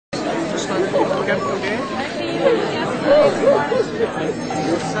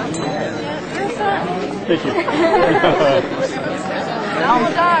Thank you.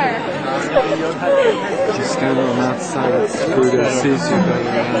 Just stand on that side. Buddha sees you going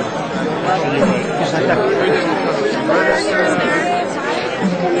around.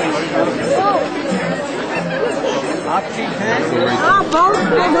 आप ठीक हैं? हाँ बहुत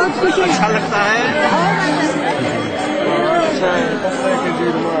खुश हैं। अच्छा लगता है?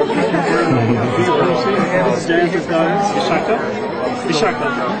 Vishaka.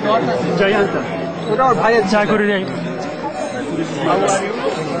 Jayanta. और भाई अच्छा Gurudev.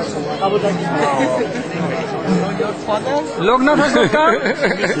 लोग ना था सबका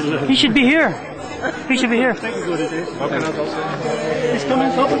He should be here. He should be here. How can I also? He's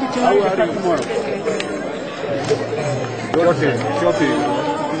coming probably tonight or tomorrow.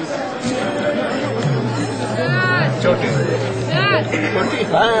 Choti.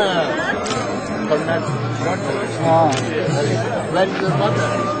 Where is your mother?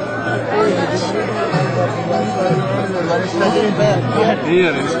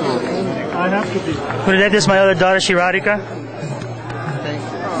 Here in school. I have to be. Gurudev, this is my other daughter, Shiradika.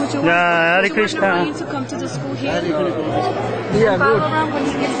 Would you Hare want Krishna. Narayan to come to the school here? Yeah, Follow good. around when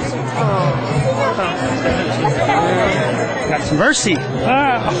he gets Got some mercy.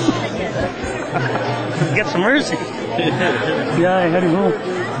 Ah. Get some mercy. Yeah, I had to go.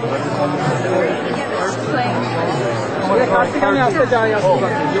 Kartika में आपसे जाए आपको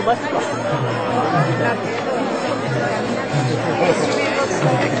जो बस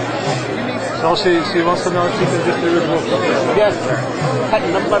So she wants to know if she can just do it both. Yes.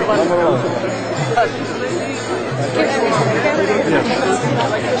 Number one. Yes.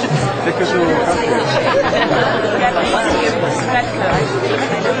 Take us to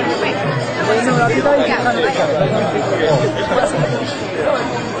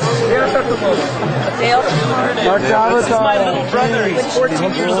This is my little brother. He's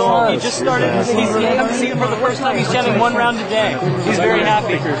 14 years old. He just started. He's come to see him for the first time. He's chanting one round a day. He's very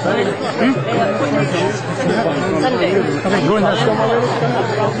happy. Okay, go in that store already?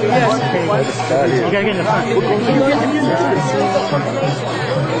 Yes. You gotta get in the front.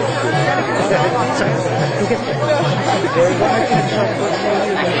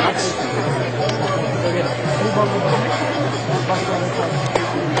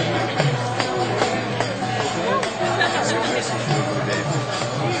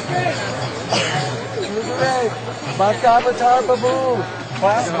 Bhakti-avatar Babu.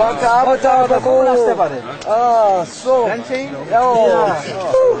 Bhakti-avatar Babu. So.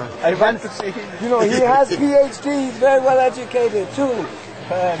 I went to see him. You know, he has PhD. He's very well educated too.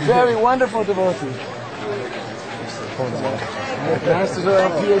 Very wonderful devotee.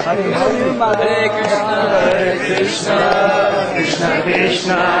 Hare Krishna, Krishna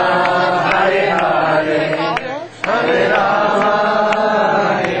Krishna, Hare Hare, Hare Rama,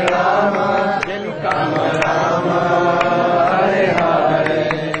 Hare Rama, Rama Rama, Hare Hare.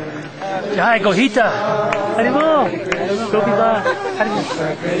 Jai Gohita. Haribol. Gopiba. Haribol.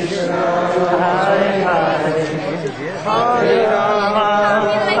 Hare Hare. Hare Rama.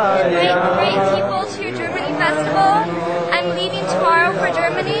 Great people to your Germany festival. I'm leaving tomorrow for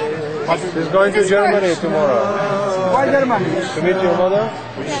Germany. She's going to Germany tomorrow. Why Germany? To meet your mother?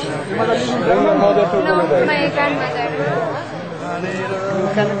 Bring your mother to No, Germany. my grandmother. You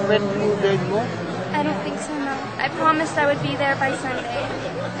can wait 2 days more. I don't think so, no. I promised I would be there by Sunday.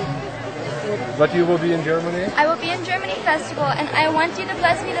 But you will be in Germany? I will be in Germany festival, and I want you to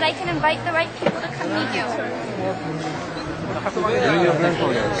bless me that I can invite the right people to come meet you. Bring your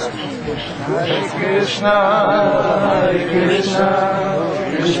grandparents. Hare Krishna, Hare Krishna,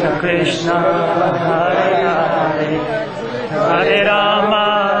 Krishna Krishna, Hare Hare, Hare Rama,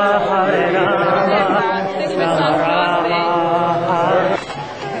 Hare Rama, Rama Rama,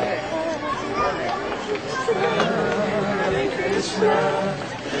 Hare Krishna,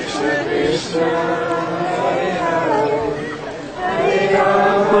 Krishna Krishna, Hare Hare, Hare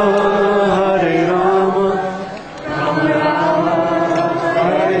Rama, Hare Rama, Rama Rama,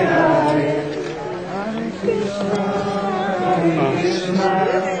 Hare Hare, Hare Krishna,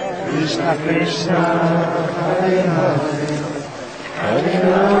 Krishna Krishna, Hare Hare, Hare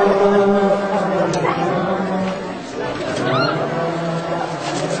Rama,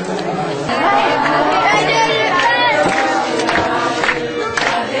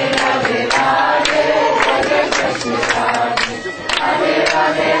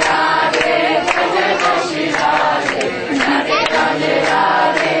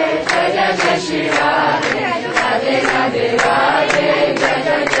 Radhe Radhe, Jai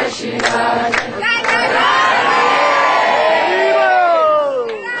Jai Shri Radhe.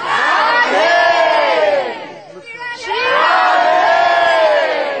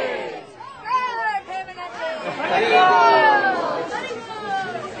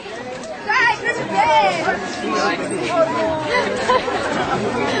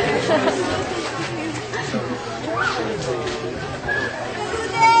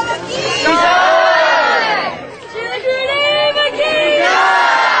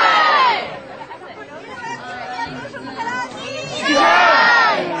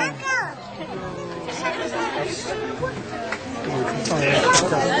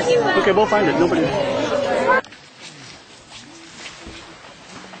 Okay, we'll find it. Nobody.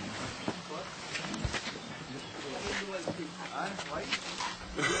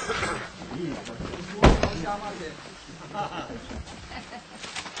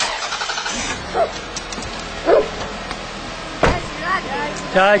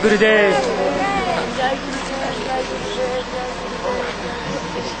 Jai Gurudev.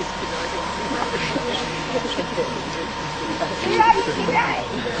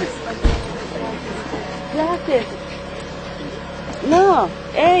 Glasses. No.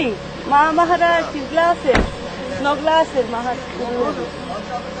 Hey, Maharaj, glasses. No glasses, Maharaj.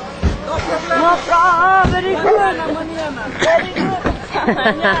 No problem. Very good. Very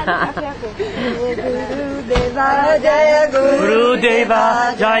good. Guru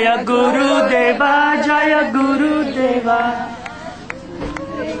Deva, Jaya Guru Deva, Jaya Guru Deva,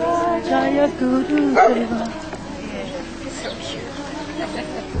 Jaya Guru Deva.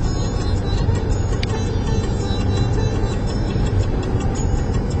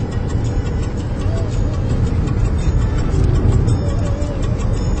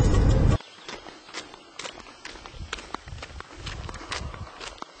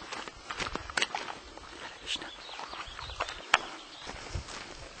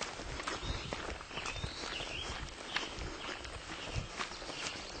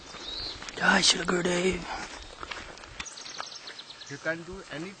 Jai Shri Gurudev. He can do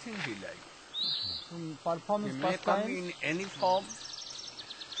anything he likes. Performance He may come in any form.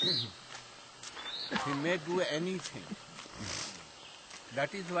 He may do anything.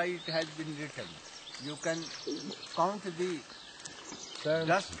 That is why it has been written. You can count the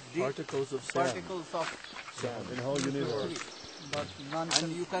dust, the Particles of sand in the whole universe. but none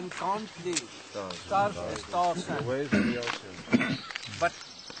and you can count the stars, The waves of the ocean. but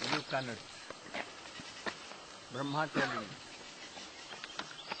you cannot. Brahma telling,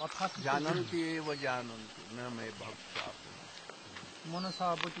 Jananti eva jananti, na me bhakta.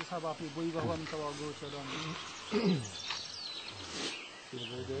 Manasa Bhati Sabapi Bhagavan Tava Gocharam.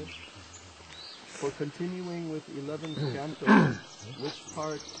 For continuing with 11th canto, which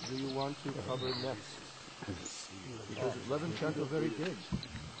part do you want to cover next? Because 11th canto is very big.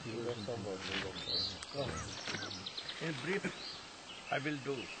 In brief, I will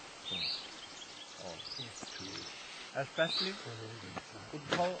do. Especially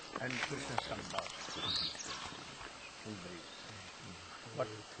Uddhav and Krishna Sambhav. But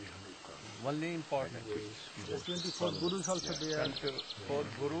only important. 24 Gurus also there. 24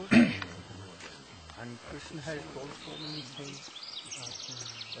 Gurus. And Krishna has told so many things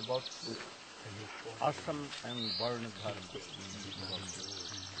about ashram and varna dharma.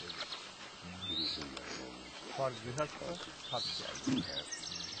 For Grihastha, Satya.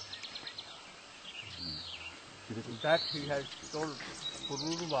 That he has told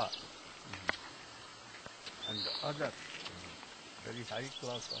Pururva and other very high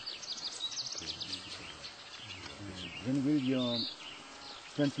class of. When will your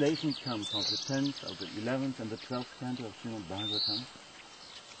translations come from the 10th, of the 11th and the 12th canto of Srimad Bhagavatam?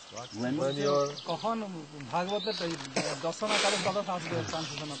 When? When you're কখন ভাগবতের দর্শনা কালে কবে আসবে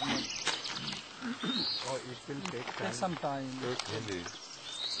translation আপনার? Oh, it will take Take time. some time.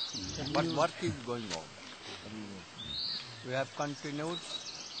 But work is going on. We have continued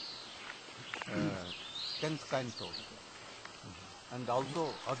 10th canto and also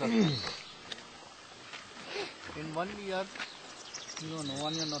other cantos. In 1 year, No,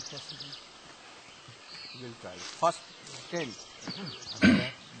 1 year not possible. we will try. First 10 and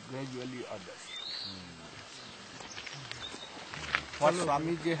then gradually others. What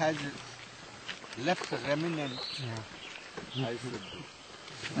Swamiji has left remnant, I should do.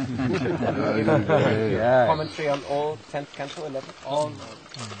 Commentary on all 10th canto, 11th? All,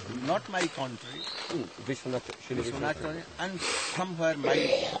 not my country, Vishwanath. and somewhere my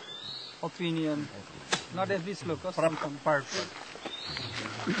Opinion. Not every sloka. purpose.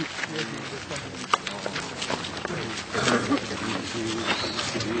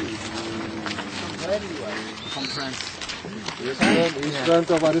 Very well. Conference. Eastern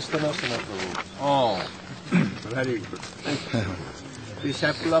of Aristotle. Oh, very good.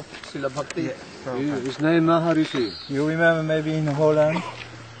 Disciple of Srila Bhakti. His name Maharishi. You remember maybe in Holland,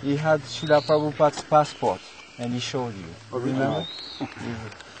 he had Srila Prabhupada's passport and he showed you. Remember?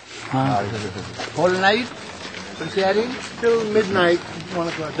 Whole night preparing till midnight, 1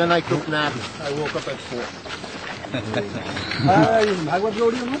 o'clock. Then I took nap. I woke up at 4. ভাগবত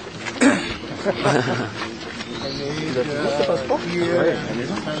গৌড়ী না?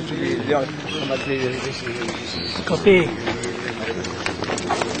 Copy.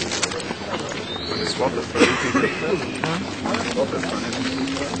 Last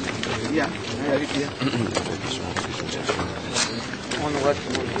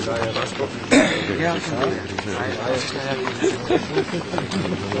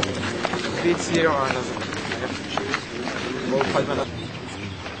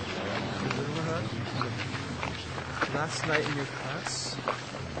night in your class,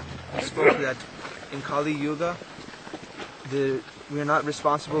 you spoke that in Kali Yuga, we are not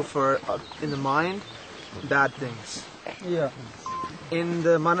responsible for, in the mind, bad things. Yeah. In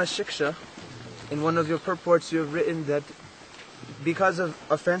the Manashiksha, in one of your purports, you have written that because of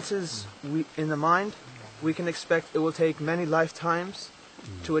offenses in the mind, we can expect it will take many lifetimes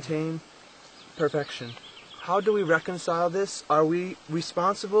to attain perfection. How do we reconcile this? Are we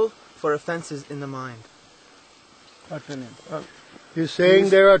responsible for offenses in the mind? He's saying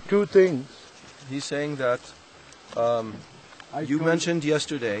there are two things. He's saying that you mentioned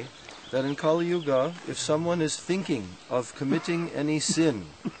yesterday that in Kali Yuga, if someone is thinking of committing any sin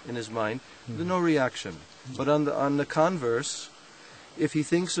in his mind, there's no reaction. But on the converse, if he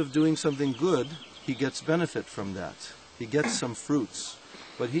thinks of doing something good, he gets benefit from that. He gets some fruits.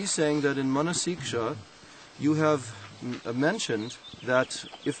 But he's saying that in Manasiksha, you have mentioned that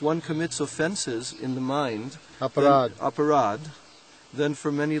if one commits offenses in the mind, aparad, then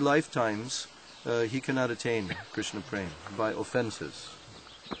for many lifetimes he cannot attain Krishna Prem by offenses.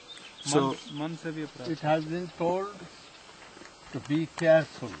 So it has been told to be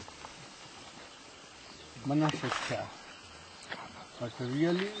careful, Manasya. But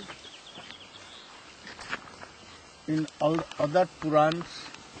really, in other Purans,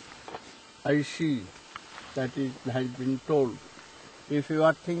 I see that it has been told, if you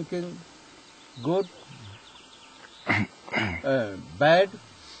are thinking good, bad,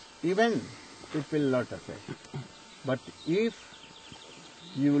 even it will not affect. But if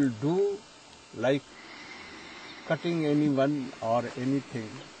you will do like cutting anyone or anything,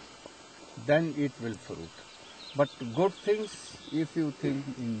 then it will fruit. But good things, if you think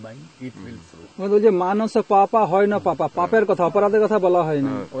in mind, it will fruit. বলতো যে মানস পাপা হয় না পাপা পাপের কথা অপরাধের কথা বলা হয়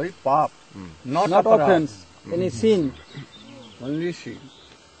না ওই পাপ, not offense, any sin. Only sin.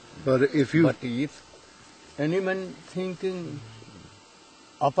 But if anyone thinking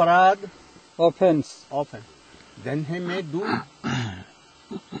aparad, offense, then he may do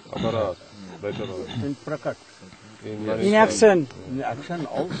aparad, in prakat, in action. In action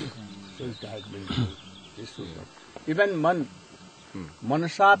also. So it has been told. Even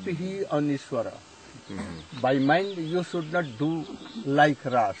manasapihi aniswara. By mind you should not do like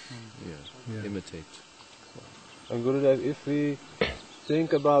Ras. Imitate. And Gurudev, if we think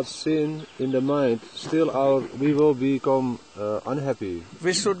about sin in the mind, still we will become unhappy.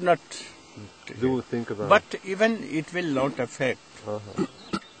 We should not think about but even it will not affect.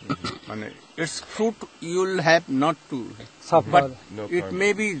 Its fruit you will have not to suffer. But it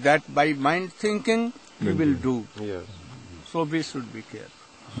may be that by mind thinking we will do. So we should be careful.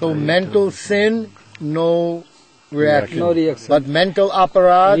 So mental sin, no reaction. No reaction. But mental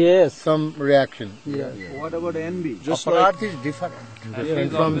aparad, yes, some reaction. Yes. What about envy? Aparad is different.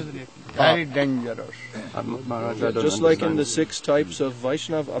 From very dangerous. Just like in the 6 types of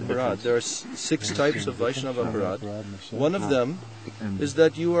Vaishnav aparad, there are 6 types of Vaishnav aparad. One of them is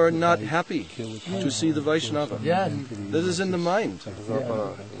that you are not happy to see the Vaishnava. This is in the mind.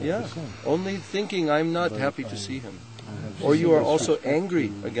 Only thinking I'm not happy to see him. Or you are also angry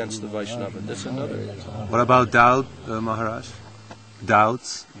against the Vaishnava. That's another. What about doubt, Maharaj? Doubts?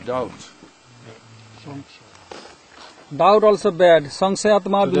 Doubt. Doubt also bad.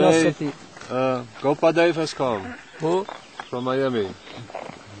 Sangsayatma vinasati. Gopadev has come. Who? From Miami.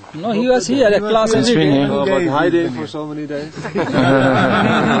 No, he was here at class every day. But hiding for so many days.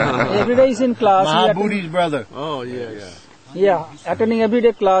 Every day he's in class. Mahabodhi's brother. Oh, yes. Yeah, attending every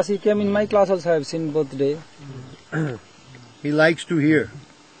day class. He came in my class also. I have seen both day. He likes to hear.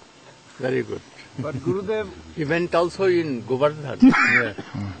 Very good. But Gurudev, he went also in Govardhan.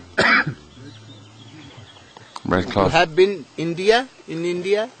 Red cloth. You have been in India? Yes,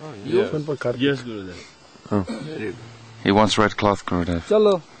 Gurudev. Oh. He wants red cloth, Gurudev.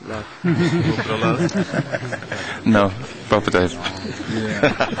 Chalo. No, Prabhupada.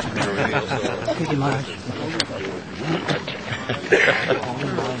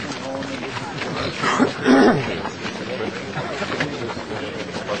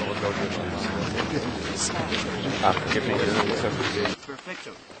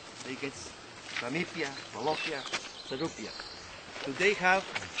 Perfection. They get Samipya, Malokya, Sarupya. Do they have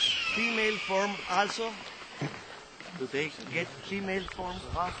female form also? Do they get female forms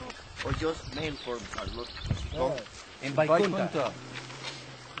also? Or just male forms are not? In Vaikuntha.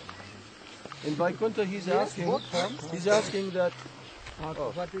 In Vaikuntha, he's asking that.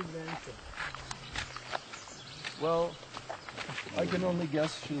 What is the answer? Well, I can only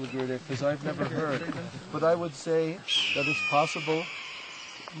guess, Srila Gurudev, because I've never heard. But I would say that it's possible.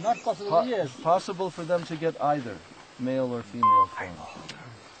 Not possible, yes. Possible for them to get either male or female form.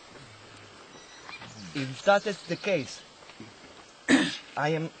 If that is the case, I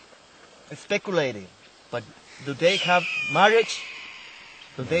am speculating. But do they have marriage?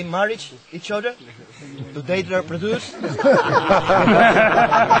 Do they marry each other? Do they reproduce?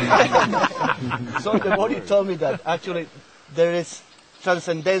 So the body told me that actually there is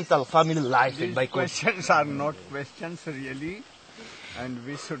transcendental family life in These Vaikuntha. questions are not questions really, and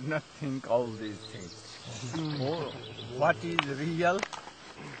we should not think all these things. Oh, what is real,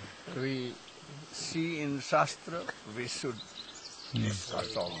 we see in Shastra, we should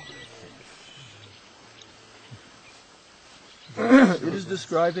discuss all these things. It is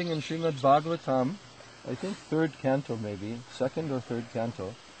describing in Srimad Bhagavatam, I think 3rd canto maybe, 2nd or 3rd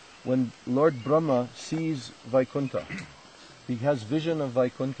canto, when Lord Brahma sees Vaikuntha. He has vision of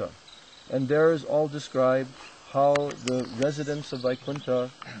Vaikuntha. And there is all described how the residents of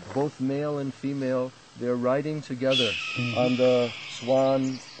Vaikuntha, both male and female, they're riding together on the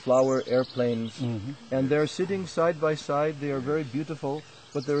swan flower airplanes. And they're sitting side by side, they are very beautiful,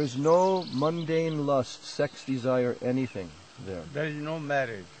 but there is no mundane lust, sex desire, anything there. There is no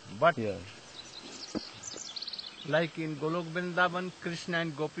marriage. But like in Golok Vrindavan, Krishna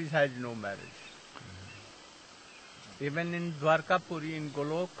and Gopis has no marriage. Even in Dwarkapuri, in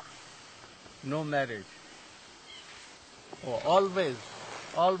Golok, no marriage. Oh, always.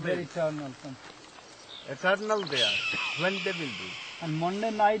 Very eternal. Eternal they are. When they will be. And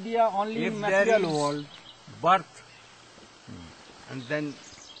mundane idea only If in there material is world. birth, and then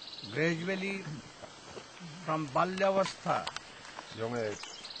gradually from Balyavastha Young age.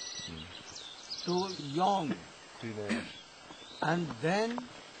 to young, Teenage. and then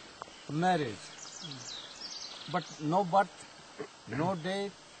marriage. But no birth, no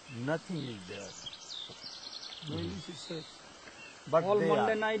death, nothing is there. But all they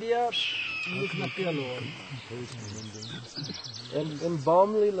mundane are. idea in material world. And in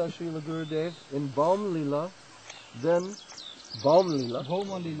Baum Lila, Srila Gurudev, in Baum Lila, then Baum Lila,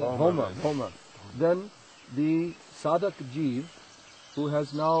 Bhoma, then the Sadak Jeev, who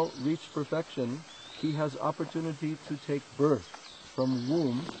has now reached perfection, he has opportunity to take birth from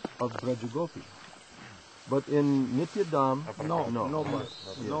womb of Brajagopi. But in Nityadam, No birth,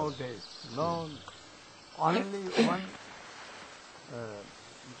 no death, no, only one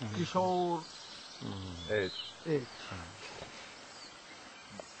Kishore Age. age.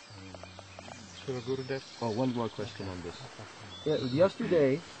 Oh, one more question on this.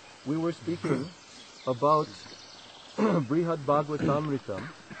 Yesterday, we were speaking about Brihad Bhagavatamritam,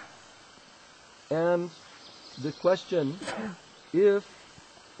 and the question if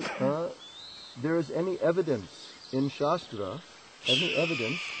there is any evidence in Shastra, any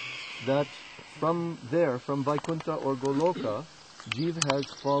evidence that from there, from Vaikuntha or Goloka, Jiva has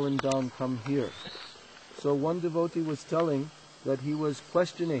fallen down, come here. So one devotee was telling that he was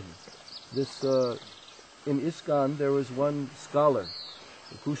questioning this. In ISKCON, there was one scholar,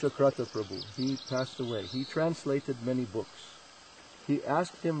 Kushakrata Prabhu. He passed away. He translated many books. He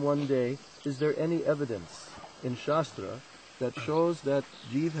asked him one day, is there any evidence in Shastra that shows that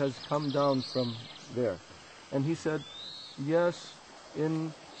Jiva has come down from there? And he said, yes,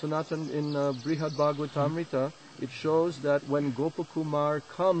 in Sanatan, in Brihad Bhagavatamrita, it shows that when Gopakumar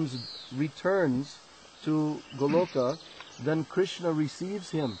returns to Goloka, then Krishna receives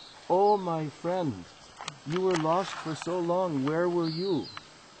him. Oh, my friend, you were lost for so long, where were you?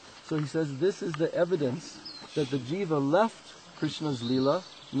 So he says, this is the evidence that the Jiva left Krishna's Leela,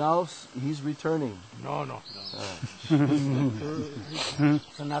 now he's returning. No.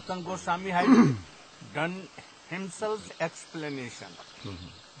 Sanatana Goswami had done himself explanation.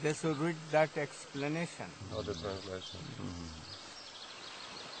 They should read that explanation. Oh, the translation.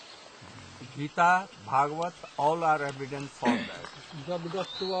 Gita, Bhagavat, all are evidence for that.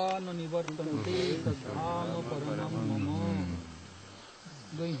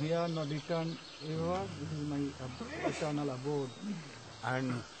 Going here, not return ever. This is my eternal abode.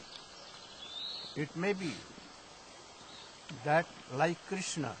 And it may be that like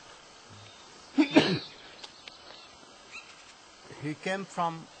Krishna, he came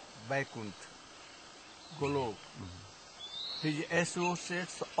from Vaikuntha, Golok. His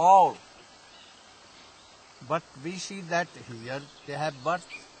associates all. But we see that here they have birth.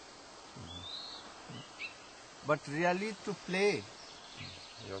 But really to play.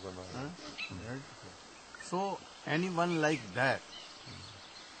 So anyone like that,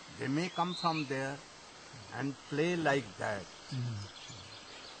 They may come from there and play like that.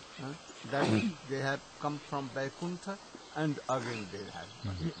 That they have come from Vaikuntha and again they have.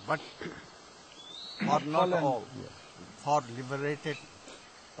 But for not all, for liberated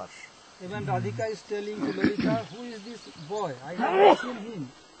person. Even Radhika is telling to Lalita, who is this boy? I have seen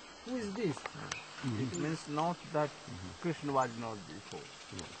him. Who is this? It means not that Krishna was not before.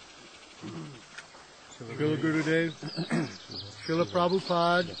 Srila Gurudev, Srila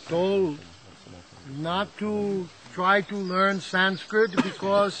Prabhupada told not to try to learn Sanskrit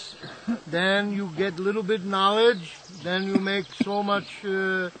because then you get little bit knowledge, then you make so much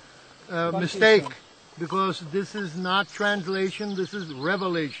mistake, because this is not translation, this is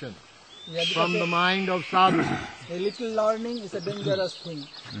revelation from the mind of sadhu. A little learning is a dangerous thing.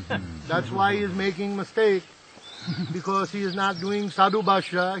 That's why he is making mistake, because he is not doing sadhu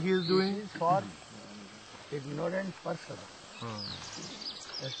bhasha, he is doing for ignorant person,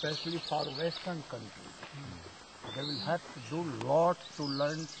 especially for Western countries. They will have to do lot to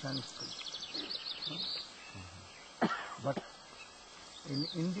learn Sanskrit. But in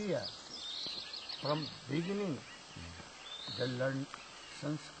India, from beginning, they learn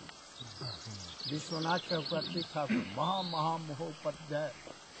Sanskrit. Vishwanath Chakravarti Thakur, Maha Mohopadhyaya,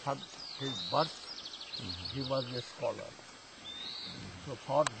 from his birth, he was a scholar. So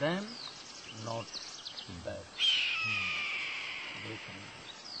for them, not bad.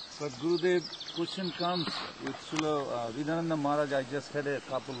 But Gurudev, question comes with Srila Vidhananda Maharaj. I just had a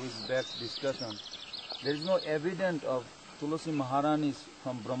couple weeks back discussion. There is no evidence of Tulasi Maharani's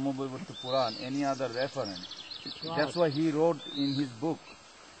from Brahma-Vaivarta Puran, any other reference. That's why he wrote in his book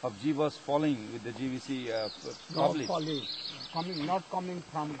of Jivas falling with the GVC published. Not falling, not coming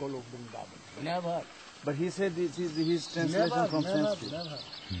from Golok Vrindavan. Never. But he said this is his translation from Sanskrit. Never.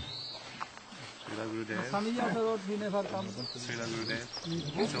 Srila Gurudev. Swamiji also wrote, he never comes. Srila Gurudev.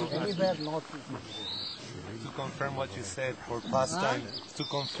 So, Anywhere not. to confirm what you said, for pastime, to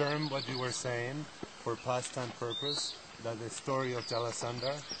confirm what you were saying, for pastime purpose, that the story of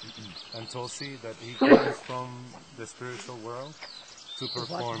Jalasandhar and Tulsi, that he comes from the spiritual world to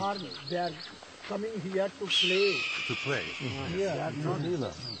perform. What harm? They are coming here to play. To play. They are not.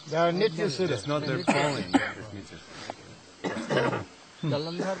 they are nitya siddha. It's not their calling.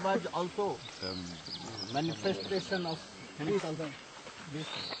 Jalandhar was also manifestation of this.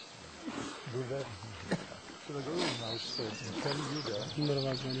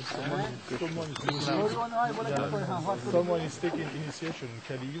 Someone is taking initiation in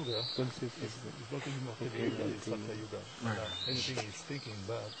Kali Yuga. It's not anymore Kali Yuga, it's Satya Yuga. Anything he's thinking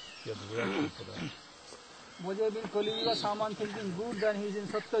bad, he has a reaction for that. Mujhe bin Kali Yuga Saman thinking good, then he is in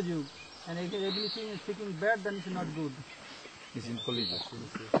Satya Yuga. And if everything is thinking bad, then it's not good. He's in Kali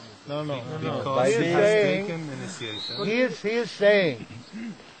No. Because He is saying, taken initiation. he is saying,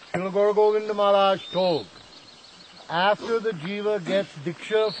 Srila Gaura Govinda Maharaj told, after the jiva gets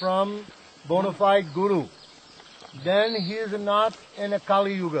diksha from bona fide guru, then he is not in a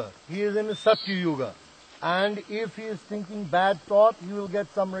Kali Yuga, he is in a Satya Yuga. And if he is thinking bad thought, he will get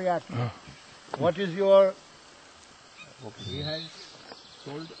some reaction. What is your... He has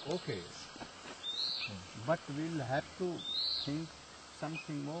told okay, but we'll have to think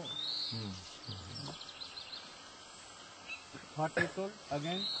something more. What he told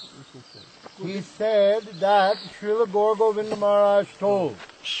again? He said that Srila Gaura Govinda Maharaj told,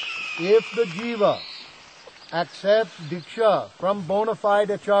 if the jiva accepts diksha from bona fide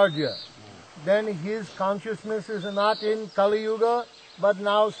acharya, then his consciousness is not in Kali Yuga, but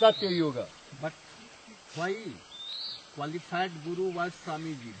now Satya Yuga. But why? Qualified guru was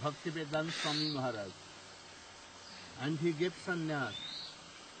Swamiji, Bhaktivedanta Swami Maharaj. And he gave sannyas.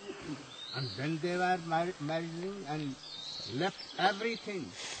 And when they were marrying and left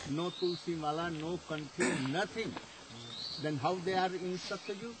everything, no tulsi mala, no country, nothing, then how they are in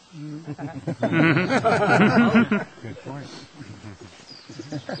Satyajug? Good point.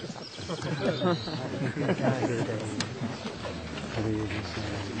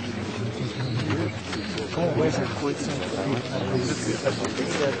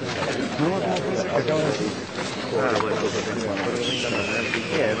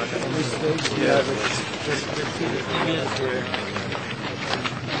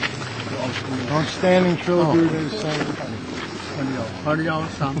 Don't stand and show Gurudev saying,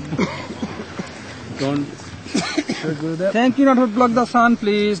 Don't. Thank you not to block the sun,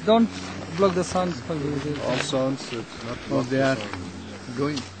 please. Don't block the sun. All sounds, not they are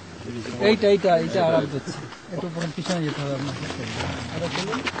going. এইটা আরাম দিচ্ছে একটু পরে পিছনে যেতে হবে আপনাকে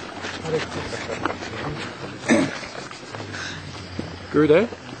Gurudev?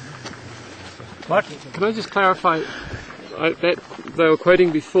 What? Can I just clarify? that they were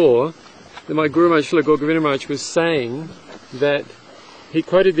quoting before, that my Guru Maharaj, Srila Govinda Maharaj, was saying that he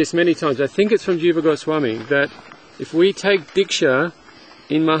quoted this many times. I think it's from Jiva Goswami, that if we take Diksha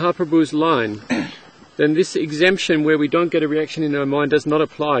in Mahaprabhu's line, then this exemption where we don't get a reaction in our mind does not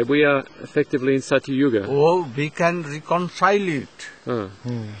apply. We are effectively in Satya Yuga. Oh, we can reconcile it.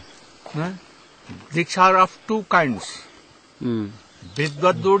 Diksha are of two kinds.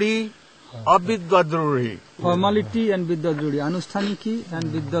 Vidwadrudi, Avidwadrudi. Formality and Vidwadrudi. Anusthaniki and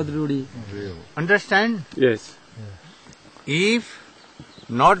Vidwadrudi. Understand? Yes. If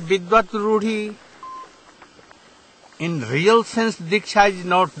not Vidwadrudi, in real sense Diksha is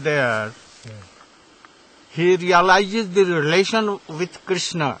not there. He realizes the relation with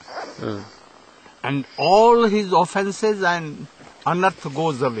Krishna. And all his offenses and unearth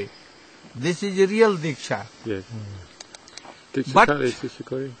goes away. This is real Diksha. Yes. But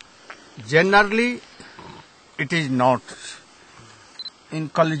generally it is not. In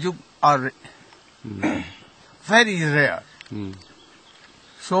Kali Yuga are very rare.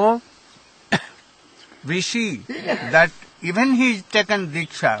 So we see that even he is taken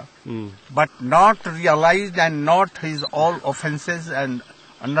Diksha, but not realized and not his all offenses and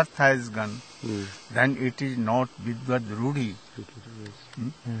unearth has gone, then it is not Vidvad Rudi.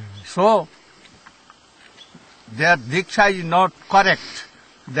 So their Diksha is not correct.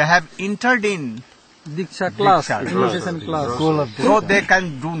 They have entered in Diksha class, initiation class. So they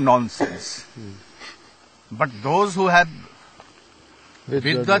can do nonsense. But those who have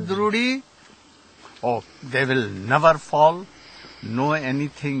Vidvad Rudi, oh, they will never fall. No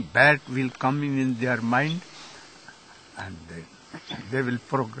anything bad will come in their mind, and they will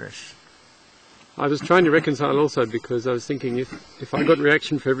progress. I was trying to reconcile also because I was thinking if I got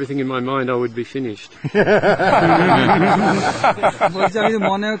reaction for everything in my mind, I would be finished. বলছি আমি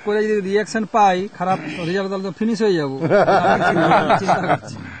মনে করে যদি reaction পাই খারাপ result তাহলে তো finish হয়ে যাব চিন্তা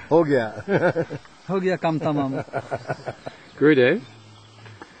করছি हो गया काम तमाम Gurudev,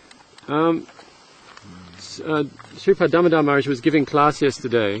 Srila Damodar Maharaj was giving class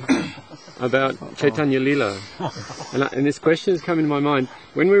yesterday about Chaitanya Leela. And this question has come into my mind.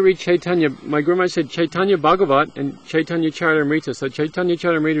 When we read Chaitanya, my Guru Maharaj said Chaitanya Bhagavat and Chaitanya Charitamrita. So Chaitanya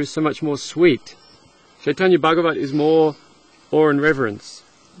Charitamrita is so much more sweet. Chaitanya Bhagavat is more awe and reverence.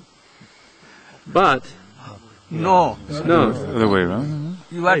 But... No. Other way around.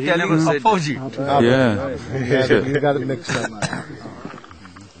 You are telling opposite. You got it mixed up.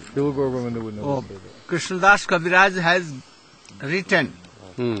 He'll go over when they would know. Krishnadas Kaviraj has written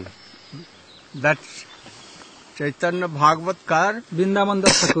that Chaitanya Bhagavatkar, Vrindavan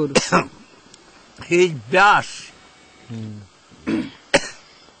Das Thakur, he is Vyas.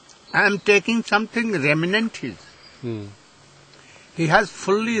 I am taking something remnant his. He has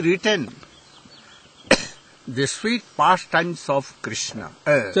fully written the sweet pastimes of Krishna.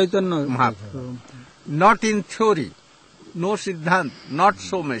 Chaitanya Mahaprabhu. Not in theory, no Siddhant, not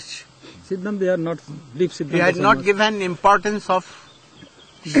so much. Siddhant, they are not deep Siddhanta. He has not given importance of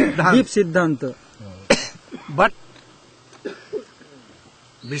Siddhant. Deep Siddhanta. But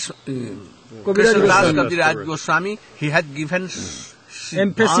Krishnadas Kaviraj Goswami, he had given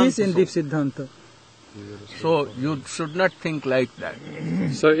emphasis in deep Siddhanta. So you should not think like that.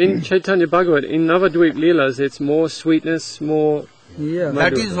 So in Chaitanya Bhagavat, in Navadvip Leelas, it's more sweetness, more... Yeah.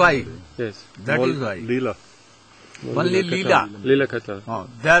 That is why. Yes. That is why. Leela. Only Leela. Leela Katha.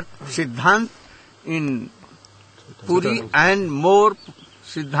 That Siddhant in Puri and more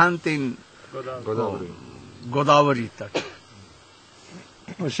Siddhant in Godavari Tat.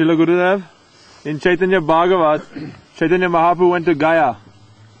 Srila Gurudev, in Chaitanya Bhagavat, Chaitanya Mahaprabhu went to Gaya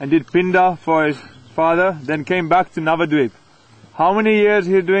and did Pinda for his father, then came back to Navadvip. How many years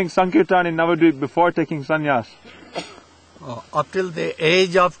he was doing Sankirtan in Navadvip before taking sannyas? Up till the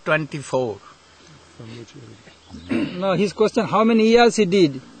age of 24. No, his question, how many years he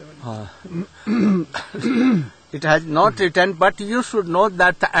did? It has not written, but you should know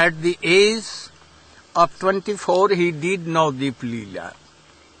that at the age of 24 he did Navadvip Leela.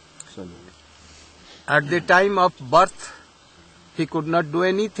 At the time of birth, he could not do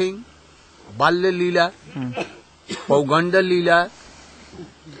anything. Balya Leela, Pauganda Leela,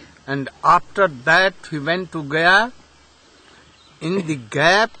 and after that he went to Gaya. In the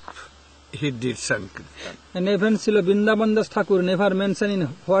gap, he did Sankirtan. And even Srila Vrindavan Das Thakur never mentioned in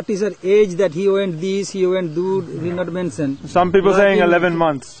what is her age that he went this, he went do, he not mentioned. Some people saying 11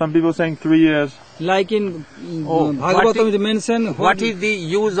 months, some people saying 3 years. Like in Bhagavatam is mentioned. What is the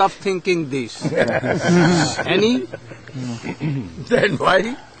use of thinking this? Any? Then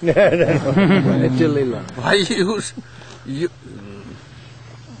why? Why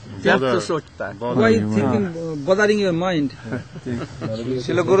Why thinking, bothering your mind?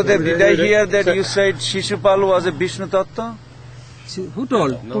 Srila Gurudev, did I hear that you said Shishupal was a Vishnu Tattva? Who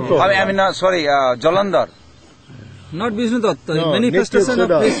told? Jalandhar. Not Vishnu Tattva, manifestation of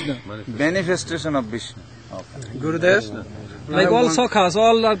Krishna. Manifestation of Vishnu. Okay. Gurudev? Like all Sakhas,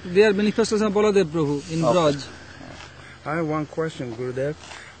 all are their manifestation of Baladev Prabhu in Braj. I have one question, Gurudev.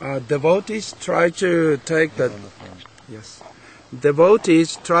 Devotees try to take the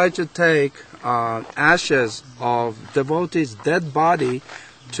ashes of devotees' dead body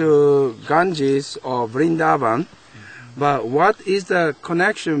to Ganges or Vrindavan, but what is the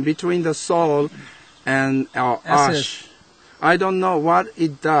connection between the soul and our ash? I don't know what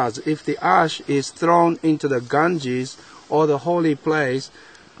it does. If the ash is thrown into the Ganges or the holy place,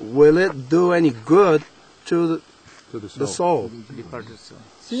 will it do any good to the soul?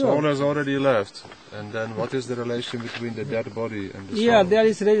 Soul has already left, and then what is the relation between the dead body and the soul? Yeah, there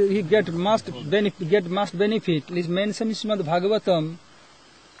is he must benefit. It is mentioned in Srimad Bhagavatam,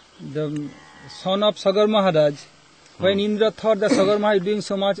 the son of Sagar Maharaj. When Indra thought that Sagar Maharaj is doing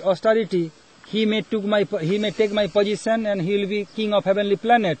so much austerity, he may take my position and he will be king of heavenly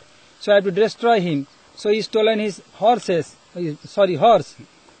planet. So I have to destroy him. So he stolen his horse,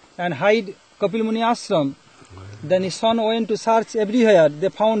 and hide Kapil Muni ashram. Then his son went to search everywhere. They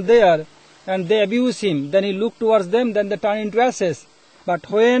found there, and they abused him. Then he looked towards them. Then they turned into ashes. But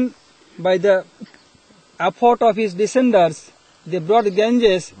when, by the effort of his descendants, they brought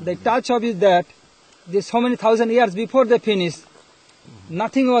Ganges, the touch of his that, so many thousand years before they finished,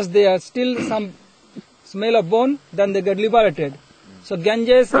 nothing was there. Still some smell of bone. Then they get liberated. So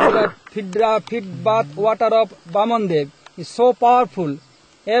Ganges, the feed bath water of Vamandev, is so powerful.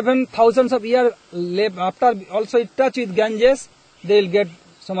 Even thousands of years after also it touch with Ganges, they will get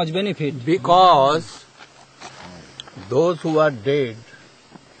so much benefit. Because those who are dead,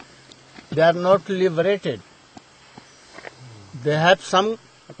 they are not liberated. They have some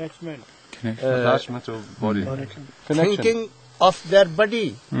attachment of body. Thinking of their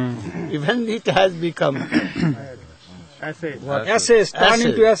body. Even it has become ashes, turn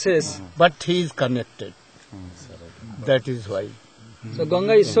into ashes. But he is connected. That is why. So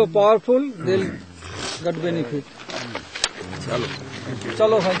Ganga is so powerful, they'll get benefit.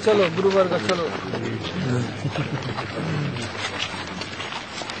 Chalo, chalo, Guru Varga, chalo.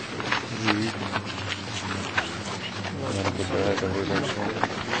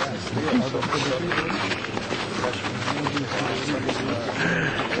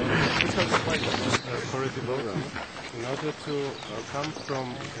 In order to come from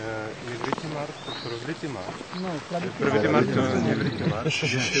Nivritti Marg to Pravritti Marg, to Nivritti Marg,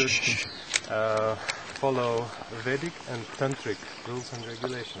 you should follow Vedic and Tantric rules and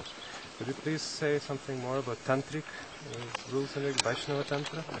regulations. Could you please say something more about Tantric rules and regulations, Vaishnava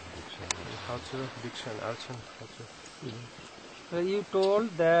Tantra, how to Diksha and Archan, how to... So you told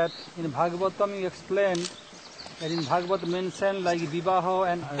that in Bhagavatam you explained that in Bhagavatam mentioned like Vivaha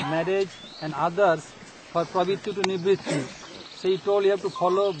and marriage and others for Pravritti to Nivritti. So you told you have to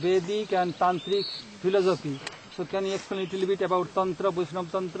follow Vedic and Tantric philosophy. So can you explain a little bit about Tantra, Vaishnava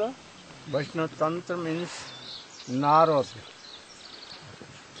Tantra? Vaishnava Tantra means Narad.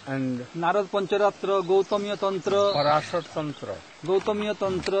 And Narad Pancharatra, Gautamiya Tantra, Parashar Tantra, Gautamiya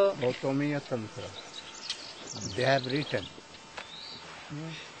Tantra. They have written.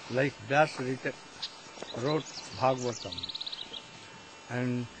 Like Vyas wrote Bhagavatam.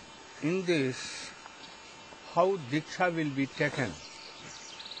 And in this, how Diksha will be taken,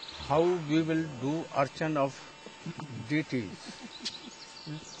 how we will do Archan of deities,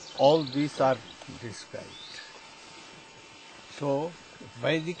 all these are described. So,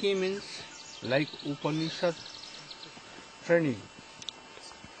 Vaidiki means like Upanishad training,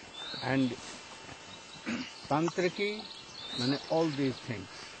 and Tantriki means all these things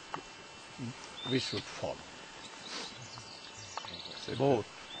we should follow. Both.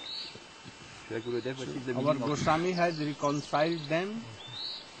 Our Goswami has reconciled them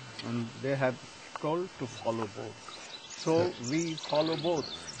and they have told to follow both. So we follow both.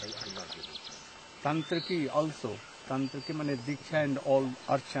 Tantriki also. Tantriki means Diksha and all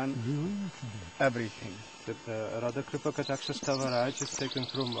Archan, everything. Radha Kripa Kataksha Stavaraj is taken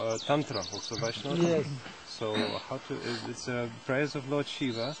from Tantra, also Vaishnava. Yes. So it's a praise of Lord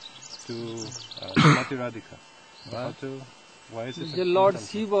Shiva to Srimati Radhika. Why is it? The Lord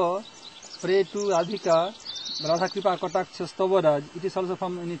Shiva pray to Radhika, Radha Kripa Kataksha Stavaraj. It is also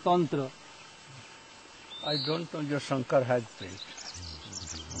from any Tantra. I don't know, your Shankar has prayed.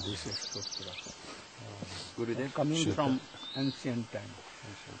 This is Sutra. Coming from ancient time.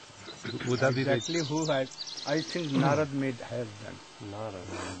 Would that be exactly who had? I think Narad made have done.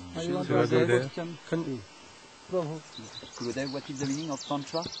 Gurudev, what is the meaning of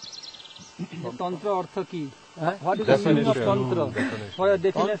Tantra? Tantra artha ki? What is the meaning of Tantra? What is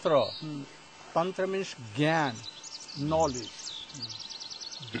the definition? Tantra means Gyan, knowledge.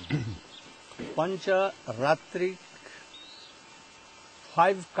 Pancha Ratrik,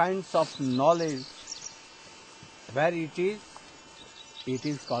 5 kinds of knowledge. Where it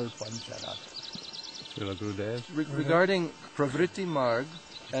is called Pancharatri. Regarding Pravritti Marg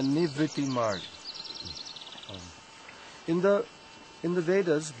and Nivritti Marg, in the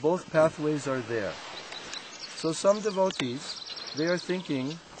Vedas, both pathways are there. So some devotees, they are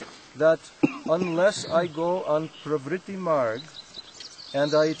thinking that unless I go on Pravritti Marg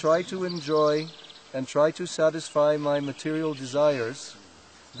and I try to enjoy and try to satisfy my material desires,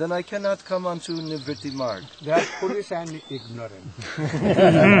 then I cannot come onto Nivritti Marg. They are foolish and ignorant.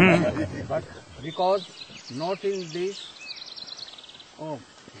 But because not in this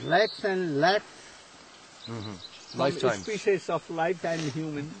lakhs and lakhs lifetimes, species of lifetime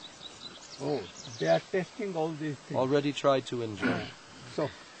human, they are testing all these things. Already tried to enjoy. So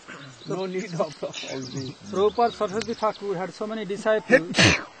no need of all these. Prabhupada Saraswati Thakur had so many disciples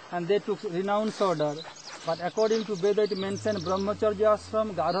and they took renounce order. But according to Veda, it mentions Brahmacharya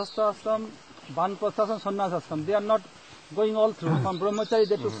Ashram, Garhastha Ashram, Banprastha Ashram, Sannyas Ashram. They are not going all through. From Brahmachari,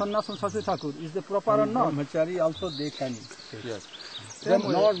 they took Sannyas from Saraswati Thakur. Is the proper or not? Brahmachari also they can. Yes. Same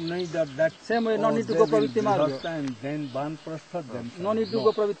way. Not need that. Same way, no need to go Pravritti Marga. And then Banprastha them. No need to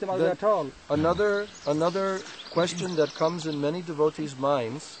go Pravritti Marga at all. Another question that comes in many devotees'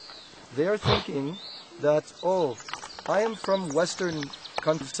 minds, they are thinking that, I am from Western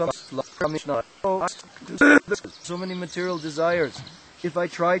countries, so many material desires. If I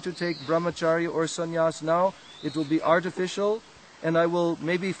try to take brahmacharya or sannyas now, it will be artificial and I will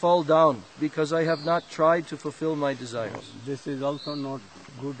maybe fall down because I have not tried to fulfill my desires. This is also not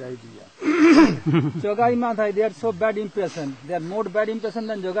good idea. Jogai Mathai, they are so bad impression. They are more bad impression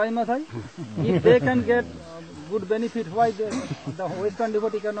than Jogai Mathai. If they can get good benefit, why the Western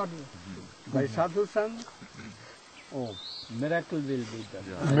devotee cannot? By sadhu sang, miracle will be done.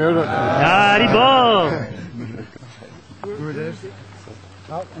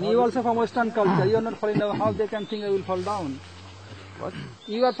 And you also from Western culture, you are not falling down. How they can think I will fall down? What?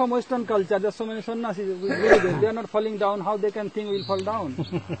 You are from Western culture. There are so many sannyasis. They are not falling down. How they can think we will fall down?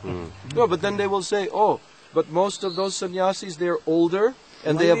 No, but then they will say, but most of those sannyasis, they are older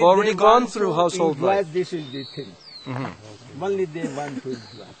and they have already gone through household life. This is the thing. Only they want to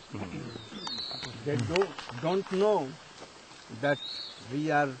enjoy. They don't know that we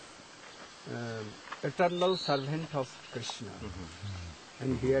are eternal servant of Krishna.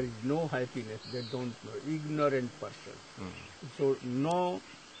 And there is no happiness. They don't know. Ignorant person. So no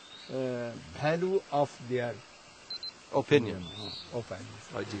value of their opinion.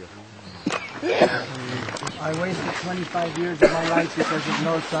 Idea. I wasted 25 years of my life because of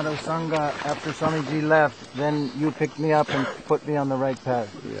no sadhu sangha. After Swamiji left, then you picked me up and put me on the right path.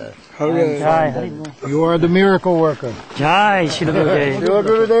 Yes. You are the miracle worker. Jai Srila Gurudev. Srila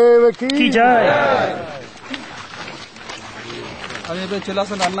Gurudev ki jai. আমি এবার চলে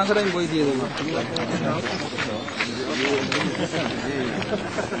আসেন রান্না করে আমি বই দিয়ে দেবো